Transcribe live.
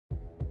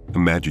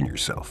Imagine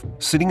yourself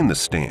sitting in the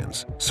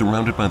stands,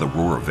 surrounded by the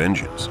roar of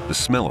engines, the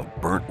smell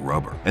of burnt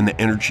rubber, and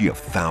the energy of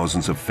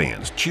thousands of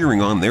fans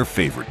cheering on their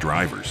favorite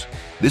drivers.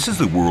 This is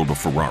the world of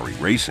Ferrari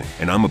racing,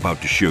 and I'm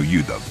about to show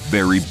you the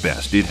very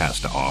best it has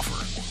to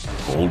offer.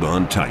 Hold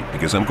on tight,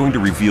 because I'm going to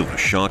reveal the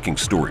shocking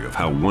story of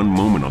how one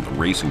moment on the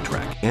racing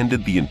track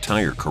ended the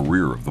entire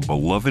career of the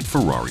beloved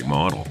Ferrari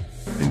model.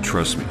 And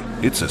trust me,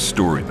 it's a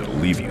story that'll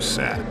leave you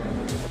sad.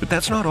 But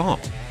that's not all.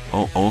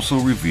 I'll also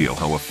reveal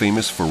how a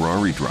famous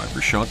Ferrari driver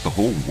shocked the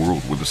whole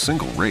world with a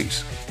single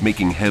race,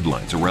 making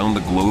headlines around the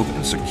globe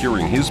and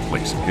securing his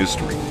place in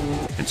history.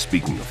 And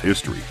speaking of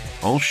history,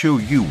 I'll show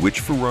you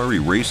which Ferrari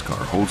race car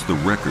holds the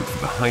record for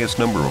the highest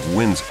number of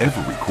wins ever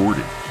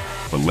recorded.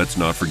 But let's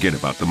not forget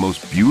about the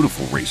most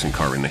beautiful racing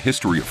car in the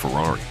history of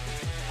Ferrari.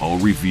 I'll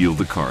reveal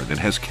the car that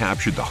has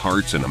captured the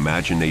hearts and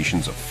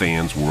imaginations of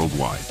fans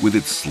worldwide with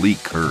its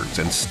sleek curves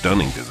and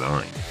stunning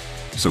design.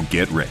 So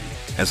get ready,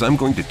 as I'm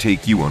going to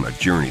take you on a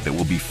journey that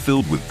will be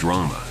filled with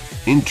drama,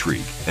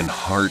 intrigue, and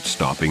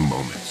heart-stopping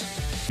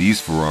moments. These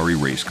Ferrari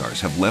race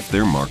cars have left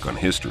their mark on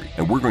history,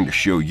 and we're going to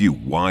show you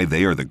why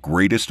they are the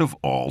greatest of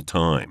all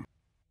time.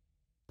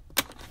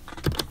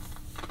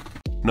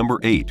 Number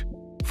 8.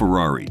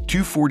 Ferrari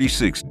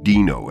 246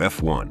 Dino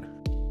F1.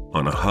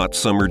 On a hot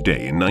summer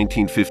day in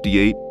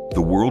 1958,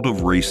 the world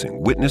of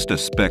racing witnessed a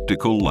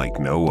spectacle like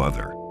no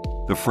other.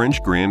 The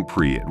French Grand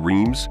Prix at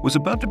Reims was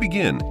about to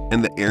begin,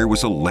 and the air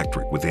was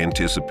electric with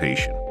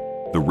anticipation.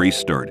 The race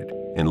started,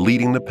 and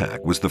leading the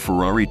pack was the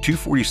Ferrari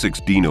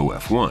 246 Dino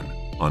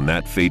F1. On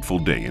that fateful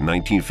day in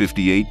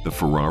 1958, the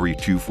Ferrari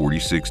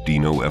 246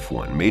 Dino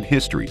F1 made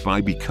history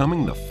by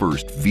becoming the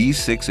first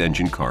V6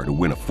 engine car to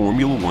win a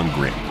Formula One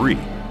Grand Prix.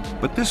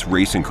 But this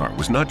racing car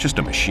was not just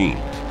a machine,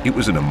 it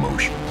was an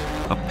emotion,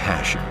 a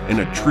passion, and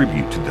a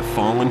tribute to the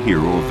fallen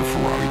hero of the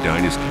Ferrari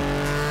dynasty,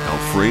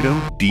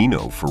 Alfredo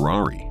Dino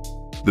Ferrari.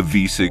 The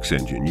V6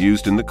 engine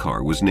used in the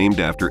car was named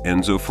after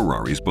Enzo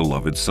Ferrari's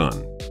beloved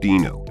son,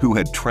 Dino, who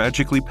had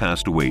tragically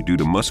passed away due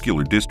to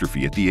muscular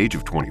dystrophy at the age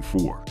of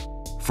 24.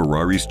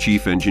 Ferrari's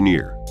chief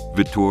engineer,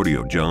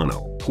 Vittorio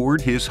Jano,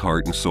 poured his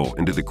heart and soul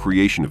into the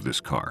creation of this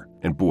car,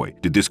 and boy,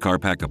 did this car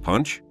pack a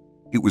punch?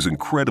 It was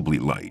incredibly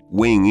light,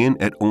 weighing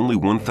in at only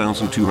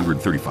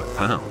 1,235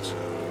 pounds.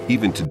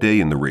 Even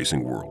today in the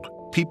racing world,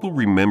 people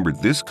remember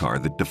this car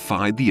that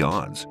defied the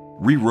odds,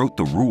 rewrote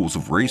the rules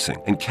of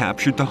racing, and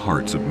captured the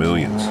hearts of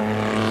millions.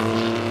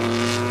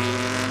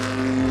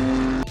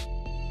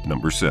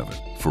 Number 7.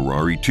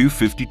 Ferrari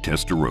 250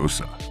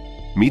 Testarossa.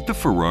 Meet the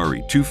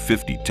Ferrari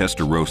 250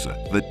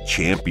 Testarossa, the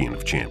champion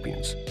of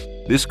champions.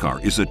 This car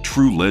is a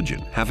true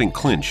legend, having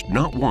clinched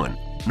not one,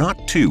 not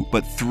two,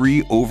 but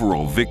 3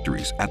 overall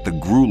victories at the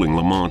grueling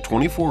Le Mans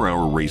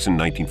 24-hour race in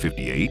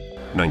 1958,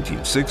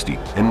 1960,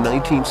 and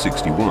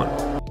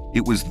 1961.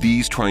 It was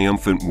these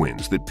triumphant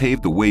wins that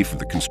paved the way for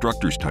the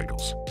constructors'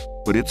 titles.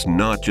 But it's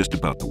not just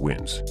about the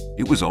wins.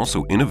 It was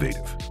also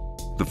innovative.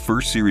 The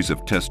first series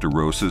of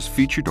Testarossas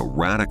featured a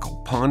radical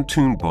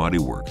pontoon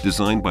bodywork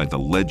designed by the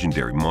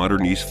legendary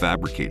modernist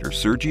fabricator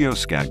Sergio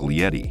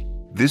Scaglietti.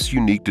 This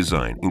unique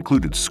design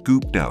included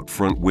scooped-out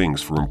front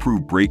wings for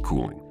improved brake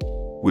cooling.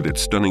 With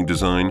its stunning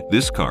design,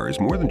 this car is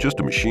more than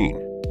just a machine.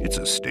 It's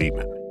a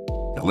statement.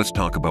 Now let's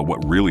talk about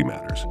what really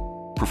matters: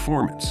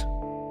 performance.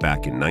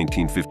 Back in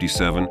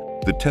 1957,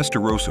 the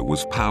Testarossa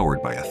was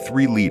powered by a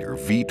 3-liter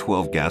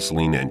V12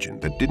 gasoline engine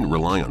that didn't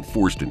rely on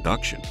forced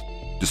induction.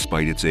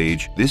 Despite its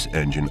age, this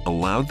engine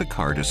allowed the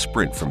car to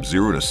sprint from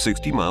 0 to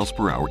 60 miles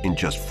per hour in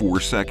just 4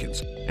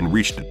 seconds and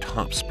reached a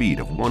top speed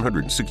of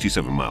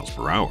 167 miles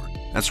per hour.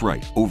 That's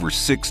right, over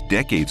 6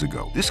 decades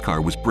ago, this car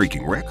was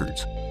breaking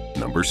records.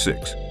 Number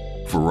 6.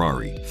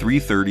 Ferrari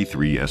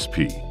 333 SP.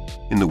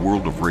 In the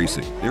world of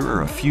racing, there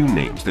are a few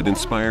names that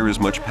inspire as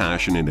much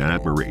passion and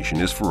admiration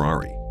as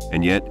Ferrari.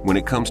 And yet, when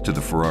it comes to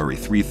the Ferrari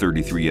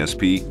 333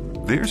 SP,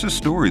 there's a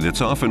story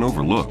that's often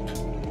overlooked.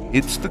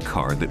 It's the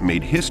car that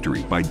made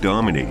history by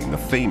dominating the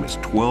famous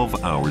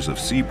 12 hours of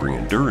Sebring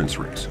endurance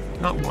race,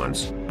 not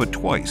once, but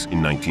twice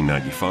in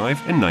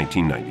 1995 and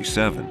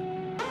 1997.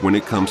 When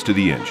it comes to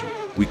the engine,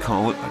 we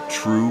call it a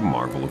true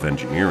marvel of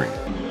engineering.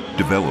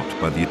 Developed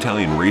by the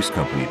Italian race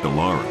company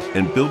Dallara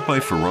and built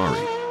by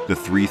Ferrari, the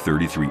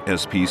 333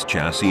 SP's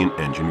chassis and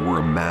engine were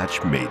a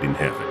match made in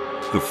heaven.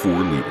 The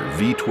 4-liter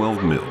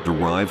V12 mill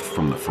derived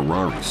from the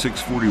Ferrari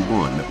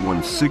 641 that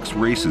won 6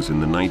 races in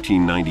the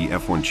 1990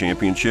 F1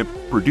 Championship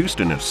produced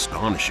an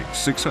astonishing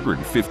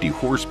 650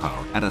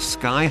 horsepower at a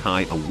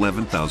sky-high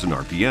 11,000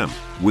 RPM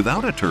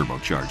without a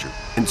turbocharger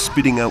and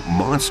spitting out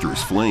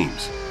monstrous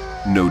flames.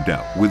 No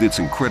doubt, with its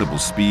incredible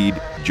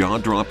speed,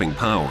 jaw-dropping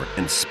power,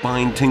 and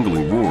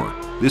spine-tingling roar,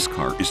 this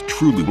car is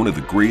truly one of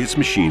the greatest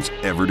machines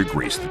ever to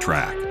grace the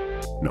track.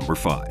 Number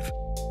 5.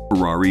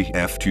 Ferrari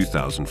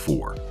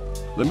F2004.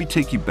 Let me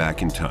take you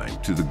back in time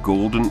to the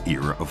golden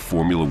era of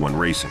Formula One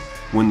racing,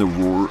 when the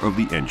roar of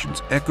the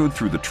engines echoed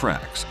through the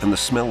tracks and the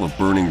smell of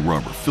burning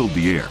rubber filled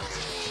the air.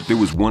 But there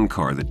was one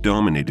car that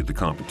dominated the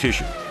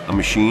competition, a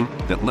machine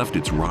that left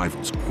its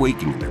rivals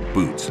quaking in their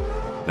boots.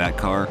 That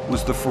car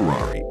was the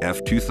Ferrari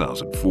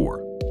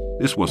F2004.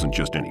 This wasn't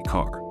just any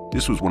car.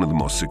 This was one of the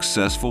most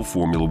successful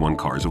Formula One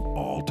cars of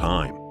all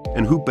time.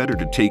 And who better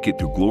to take it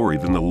to glory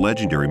than the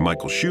legendary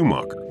Michael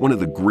Schumacher, one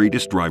of the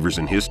greatest drivers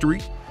in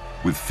history?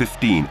 With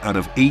 15 out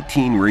of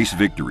 18 race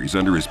victories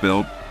under his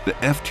belt, the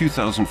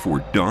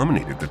F2004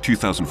 dominated the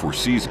 2004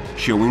 season,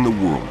 showing the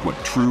world what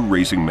true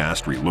racing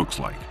mastery looks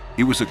like.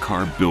 It was a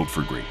car built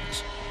for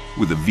greatness,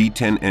 with a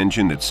V10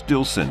 engine that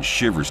still sends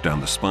shivers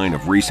down the spine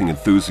of racing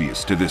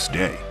enthusiasts to this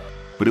day.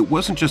 But it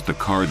wasn't just the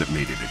car that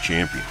made it a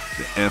champion.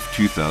 The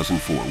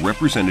F2004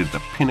 represented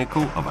the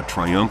pinnacle of a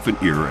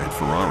triumphant era at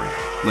Ferrari,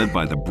 led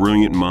by the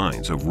brilliant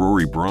minds of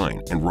Rory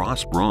Bryan and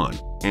Ross Brawn,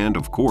 and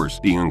of course,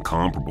 the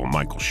incomparable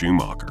Michael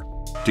Schumacher.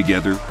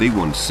 Together, they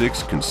won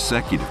 6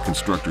 consecutive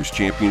Constructors'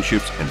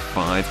 Championships and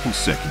 5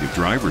 consecutive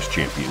Drivers'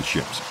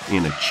 Championships,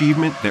 an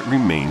achievement that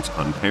remains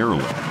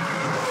unparalleled.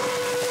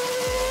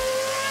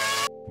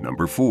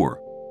 Number 4.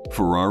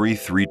 Ferrari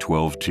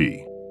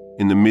 312T.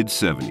 In the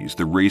mid-70s,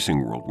 the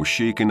racing world was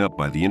shaken up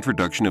by the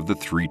introduction of the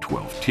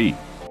 312T.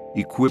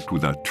 Equipped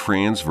with a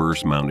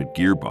transverse-mounted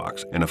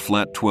gearbox and a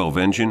flat 12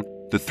 engine,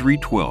 the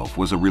 312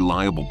 was a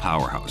reliable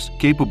powerhouse,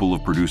 capable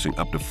of producing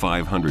up to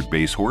 500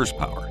 base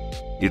horsepower.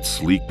 Its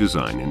sleek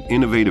design and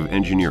innovative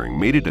engineering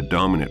made it a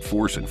dominant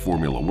force in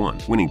Formula One,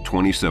 winning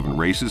 27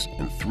 races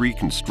and 3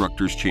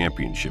 Constructors'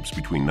 Championships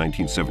between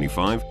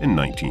 1975 and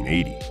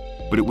 1980.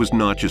 But it was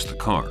not just the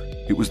car.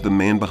 It was the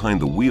man behind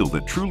the wheel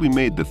that truly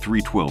made the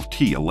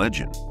 312T a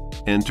legend.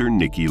 Enter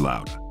Niki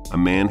Lauda, a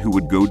man who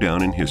would go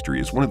down in history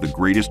as one of the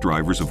greatest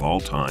drivers of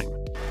all time.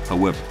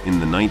 However, in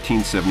the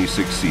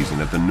 1976 season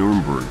at the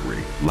Nuremberg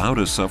Ring,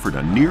 Lauda suffered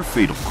a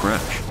near-fatal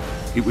crash.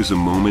 It was a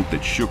moment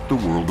that shook the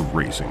world of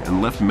racing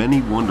and left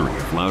many wondering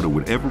if Lauda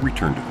would ever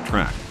return to the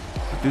track.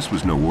 But this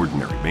was no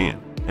ordinary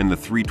man, and the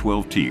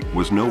 312T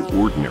was no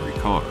ordinary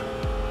car.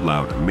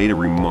 Lauda made a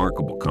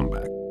remarkable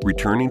comeback,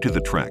 returning to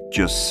the track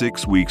just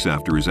 6 weeks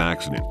after his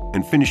accident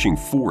and finishing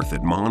 4th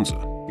at Monza.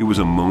 It was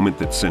a moment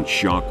that sent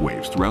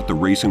shockwaves throughout the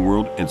racing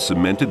world and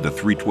cemented the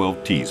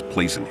 312T's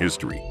place in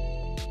history.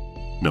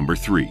 Number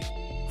 3.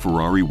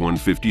 Ferrari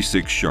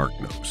 156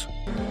 Sharknose,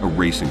 a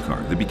racing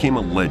car that became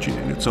a legend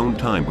in its own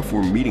time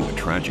before meeting a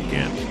tragic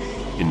end.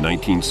 In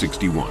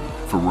 1961,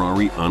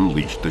 Ferrari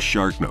unleashed the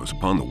Sharknose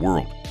upon the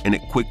world, and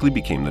it quickly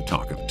became the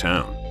talk of the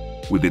town.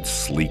 With its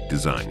sleek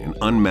design and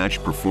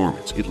unmatched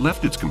performance, it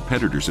left its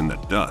competitors in the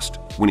dust,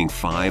 winning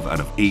 5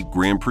 out of 8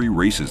 Grand Prix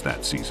races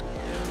that season.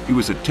 It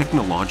was a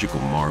technological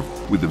marvel,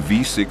 with a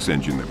V6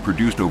 engine that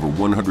produced over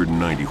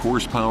 190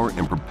 horsepower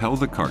and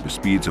propelled the car to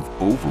speeds of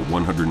over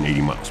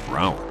 180 miles per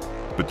hour.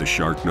 But the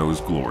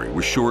Sharknose glory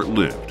was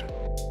short-lived.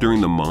 During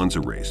the Monza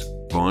race,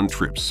 Von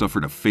Trips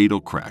suffered a fatal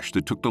crash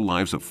that took the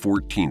lives of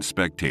 14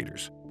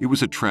 spectators. It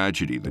was a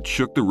tragedy that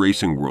shook the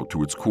racing world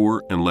to its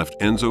core and left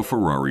Enzo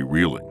Ferrari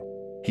reeling.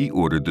 He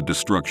ordered the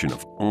destruction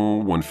of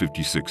all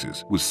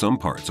 156s, with some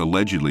parts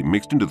allegedly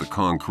mixed into the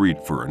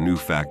concrete for a new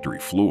factory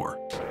floor.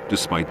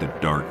 Despite the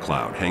dark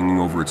cloud hanging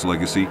over its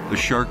legacy, the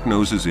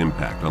Sharknose's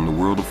impact on the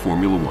world of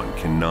Formula One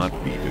cannot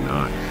be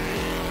denied.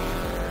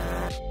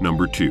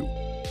 Number 2.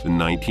 The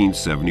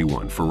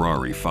 1971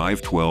 Ferrari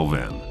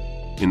 512M.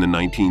 In the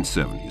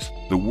 1970s,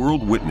 the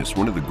world witnessed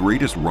one of the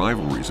greatest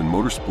rivalries in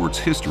motorsports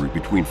history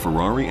between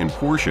Ferrari and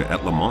Porsche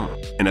at Le Mans.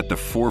 And at the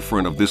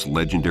forefront of this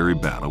legendary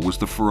battle was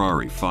the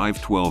Ferrari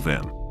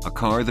 512M, a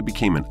car that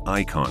became an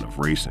icon of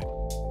racing.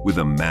 With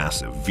a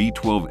massive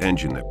V12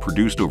 engine that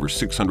produced over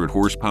 600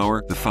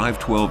 horsepower, the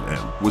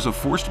 512M was a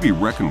force to be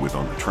reckoned with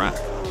on the track.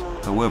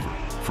 However,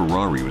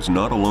 Ferrari was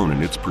not alone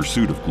in its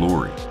pursuit of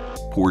glory.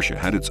 Porsche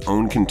had its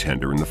own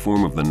contender in the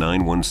form of the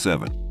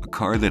 917, a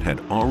car that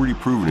had already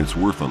proven its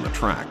worth on the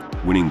track,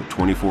 winning the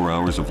 24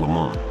 Hours of Le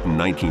Mans in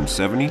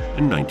 1970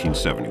 and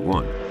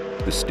 1971.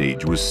 The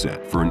stage was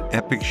set for an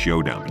epic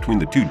showdown between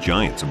the two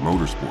giants of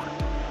motorsport.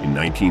 In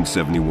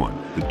 1971,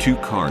 the two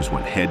cars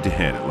went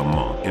head-to-head at Le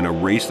Mans in a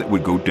race that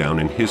would go down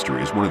in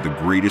history as one of the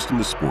greatest in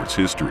the sport's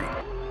history.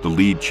 The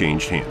lead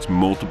changed hands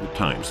multiple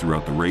times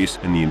throughout the race,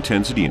 and the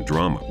intensity and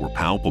drama were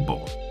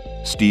palpable.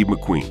 Steve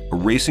McQueen, a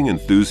racing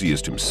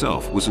enthusiast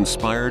himself, was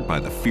inspired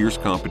by the fierce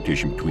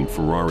competition between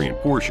Ferrari and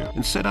Porsche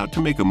and set out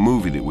to make a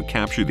movie that would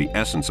capture the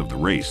essence of the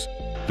race.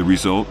 The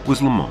result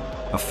was Le Mans,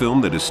 a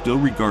film that is still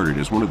regarded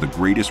as one of the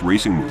greatest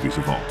racing movies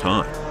of all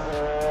time.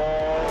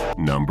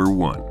 Number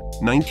 1.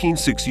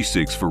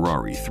 1966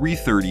 Ferrari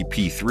 330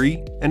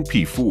 P3 and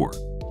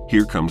P4.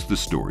 Here comes the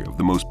story of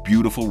the most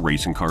beautiful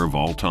racing car of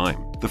all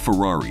time, the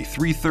Ferrari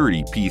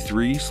 330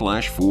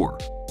 P3/4.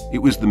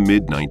 It was the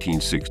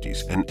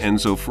mid-1960s, and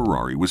Enzo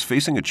Ferrari was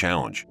facing a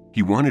challenge.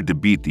 He wanted to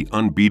beat the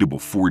unbeatable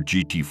Ford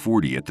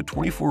GT40 at the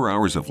 24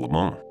 Hours of Le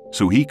Mans,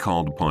 so he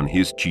called upon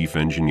his chief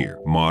engineer,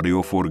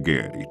 Mario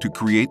Forghieri, to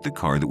create the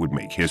car that would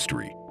make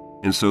history.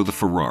 And so the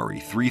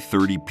Ferrari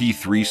 330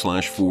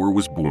 P3/4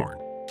 was born.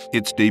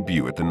 Its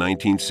debut at the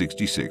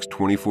 1966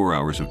 24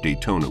 Hours of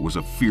Daytona was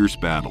a fierce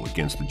battle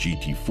against the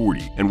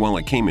GT40, and while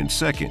it came in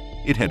second,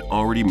 it had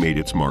already made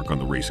its mark on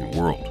the racing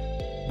world.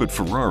 But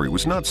Ferrari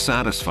was not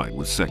satisfied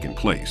with second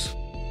place.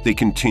 They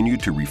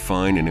continued to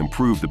refine and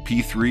improve the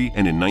P3,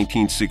 and in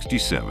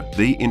 1967,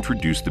 they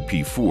introduced the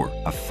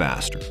P4, a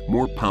faster,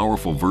 more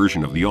powerful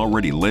version of the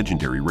already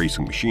legendary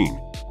racing machine.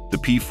 The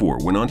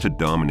P4 went on to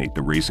dominate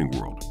the racing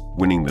world,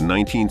 winning the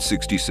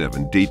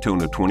 1967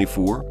 Daytona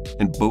 24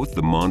 and both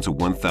the Monza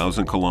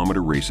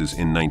 1,000-kilometer races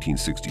in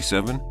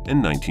 1967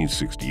 and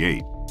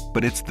 1968.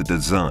 But it's the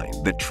design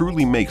that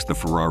truly makes the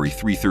Ferrari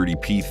 330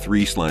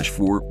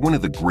 P3/4 one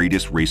of the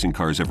greatest racing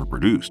cars ever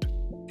produced.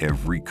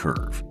 Every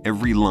curve,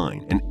 every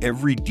line, and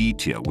every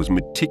detail was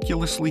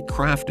meticulously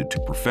crafted to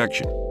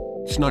perfection.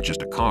 It's not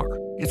just a car,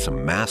 it's a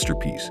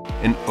masterpiece,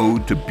 an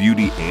ode to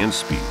beauty and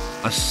speed,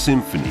 a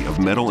symphony of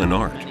metal and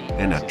art,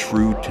 and a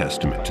true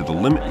testament to the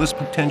limitless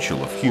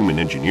potential of human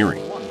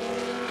engineering.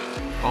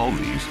 All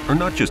these are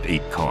not just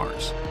 8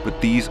 cars,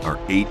 but these are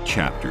 8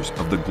 chapters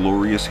of the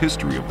glorious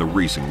history of the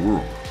racing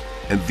world.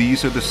 And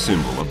these are the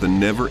symbol of the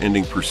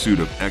never-ending pursuit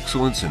of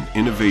excellence and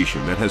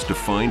innovation that has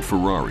defined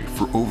Ferrari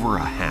for over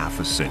a half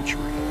a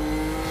century.